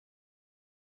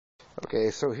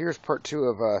Okay, so here's part two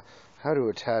of how to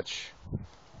attach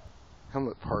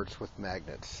helmet parts with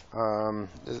magnets.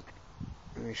 Let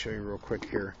me show you real quick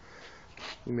here.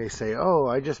 You may say, oh,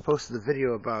 I just posted the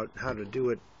video about how to do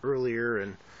it earlier,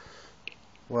 and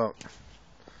well,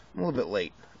 I'm a little bit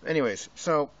late. Anyways,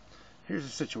 so here's the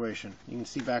situation. You can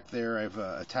see back there I've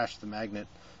attached the magnet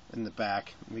in the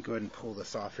back. Let me go ahead and pull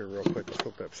this off here real quick. Let's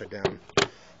flip it upside down.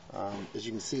 As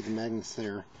you can see, the magnet's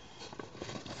there.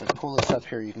 If I pull this up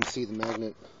here, you can see the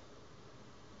magnet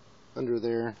under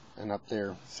there and up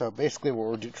there. So basically what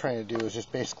we're trying to do is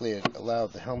just basically allow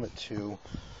the helmet to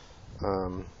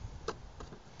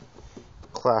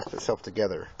clasp itself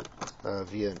together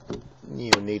via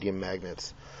neodymium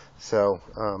magnets. So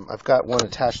I've got one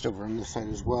attached over on this side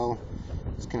as well.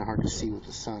 It's kind of hard to see with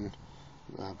the sun,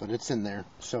 but it's in there.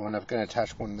 So, and I've got to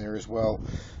attach one there as well,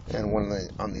 and one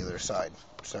on the other side.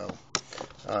 So,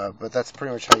 but that's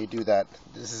pretty much how you do that.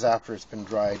 This is after it's been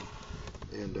dried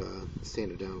and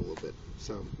sanded down a little bit.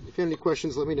 So, if you have any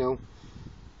questions, let me know.